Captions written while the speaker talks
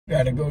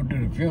Gotta go to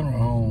the funeral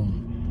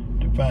home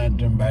to find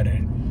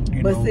somebody.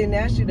 But see,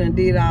 now she done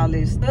did all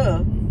this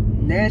stuff.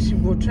 Now she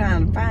was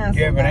trying to find somebody.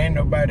 Yeah, but ain't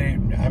nobody.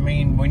 I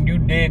mean, when you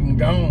dead and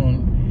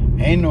gone,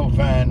 ain't no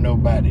find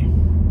nobody.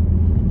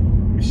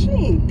 She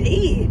ain't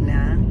dead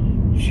now.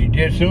 She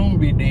just soon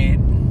be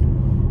dead.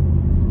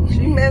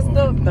 She messed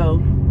up though.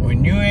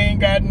 When you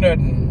ain't got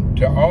nothing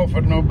to offer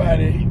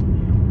nobody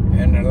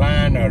in the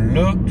line of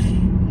looks,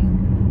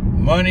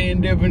 money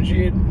and different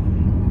shit.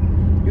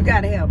 You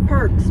gotta have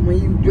perks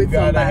when you with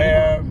somebody. You gotta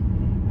have,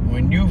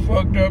 when you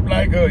fucked up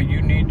like her,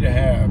 you need to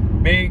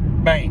have big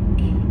bank.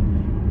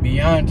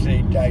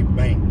 Beyonce type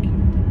bank.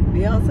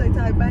 Beyonce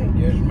type bank?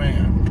 Yes,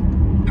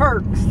 ma'am.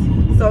 Perks.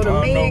 So the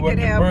men could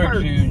have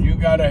perks. You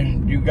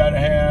gotta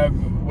have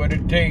what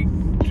it takes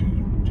to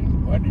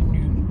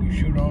you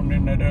shoot on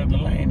in that other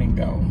lane and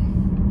go.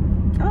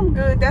 I'm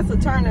good. That's a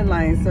turning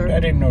lane, sir.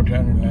 That ain't no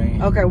turning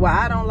lane. Okay, well,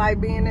 I don't like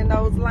being in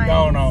those lanes.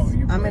 No.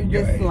 I'm in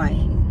this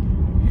lane.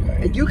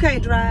 You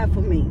can't drive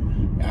for me.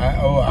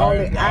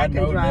 Only I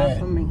can drive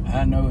for me.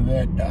 I know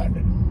that,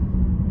 darling.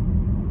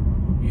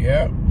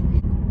 Yeah.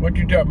 What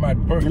you talking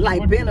about? Perks?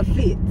 Like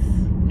benefits.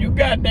 You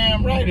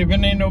goddamn right. If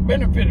it ain't no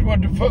benefits,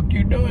 what the fuck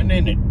you doing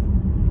in it?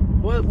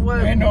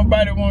 What? Ain't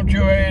nobody want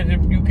your ass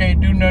if you can't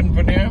do nothing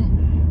for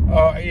them.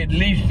 Or at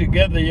least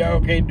together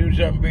y'all can't do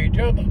something for each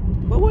other.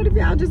 But what if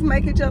y'all just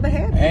make each other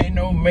happy? Ain't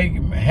no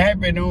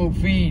happy don't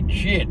feed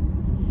shit.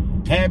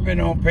 Happy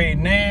don't pay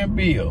damn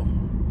bill.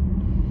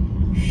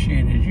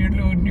 Shit, is you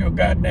losing your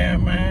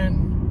goddamn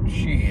mind?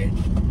 Shit.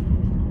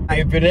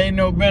 If it ain't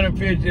no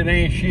benefits, it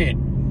ain't shit.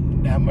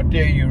 I'm gonna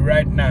tell you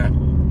right now,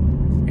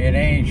 it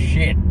ain't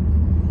shit.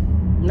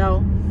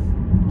 No.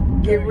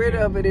 Get rid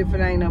of it if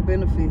it ain't no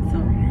benefits. Huh?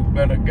 You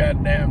better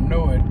goddamn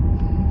know it.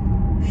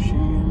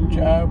 Shit,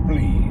 child,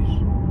 please.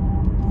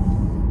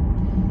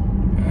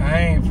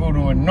 I ain't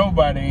fooling with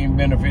nobody ain't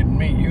benefiting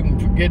me. You can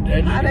forget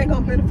that. How they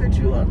gonna benefit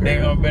you, Uncle? They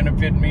gonna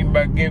benefit me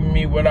by giving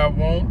me what I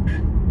want.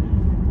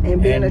 And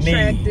being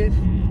attractive.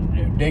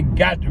 They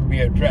got to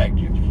be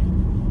attractive.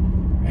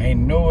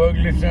 Ain't no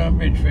ugly son of a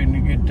bitch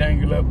finna get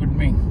tangled up with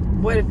me.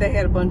 What if they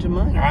had a bunch of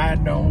money? I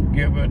don't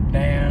give a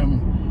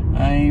damn.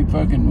 I ain't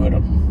fucking with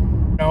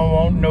them. I don't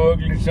want no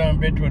ugly son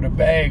of a bitch with a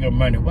bag of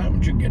money. Why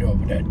don't you get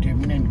over that,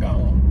 Tiffany, and go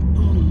on?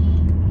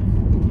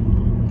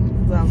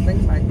 So I was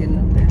thinking about getting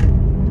up there.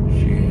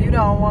 Shit. You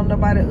don't want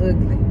nobody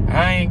ugly.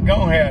 I ain't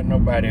gonna have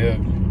nobody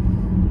ugly.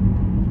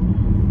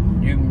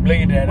 You can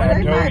believe that. Well,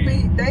 I told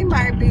you. They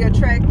might be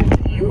attracted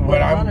to you,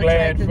 but I'm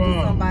glad for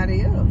to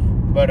somebody else.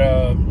 But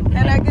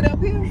can I get up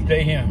here?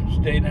 Stay here.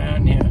 Stay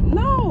down here.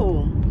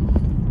 No.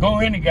 Go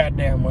any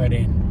goddamn way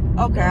then.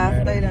 Okay,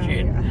 I'll stay down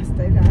here. I'll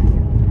stay down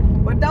here.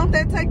 But don't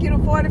that take you to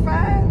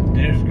 45?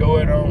 Just go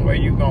it on where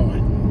you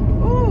going.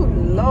 Oh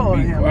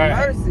Lord, have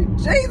quiet. mercy,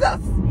 Jesus.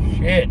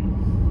 Shit.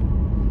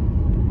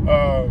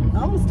 I'm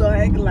gonna start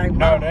acting like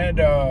no,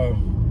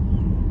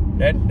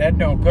 that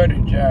don't cut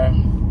it, child.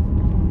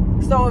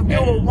 So if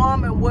you're a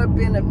woman, what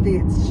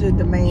benefits should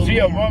the man see,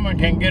 have? A woman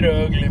can get an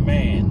ugly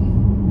man.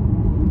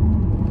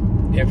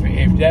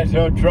 If that's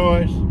her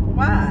choice.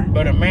 Why?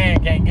 But a man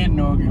can't get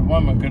no ugly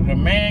woman. Because a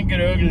man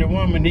get an ugly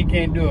woman, he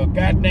can't do a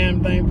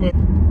goddamn thing for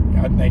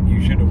her. I think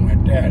you should have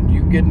went down.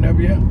 You getting up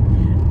here?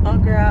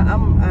 Uncle,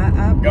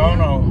 I'm Go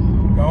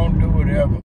on. Go on, do whatever.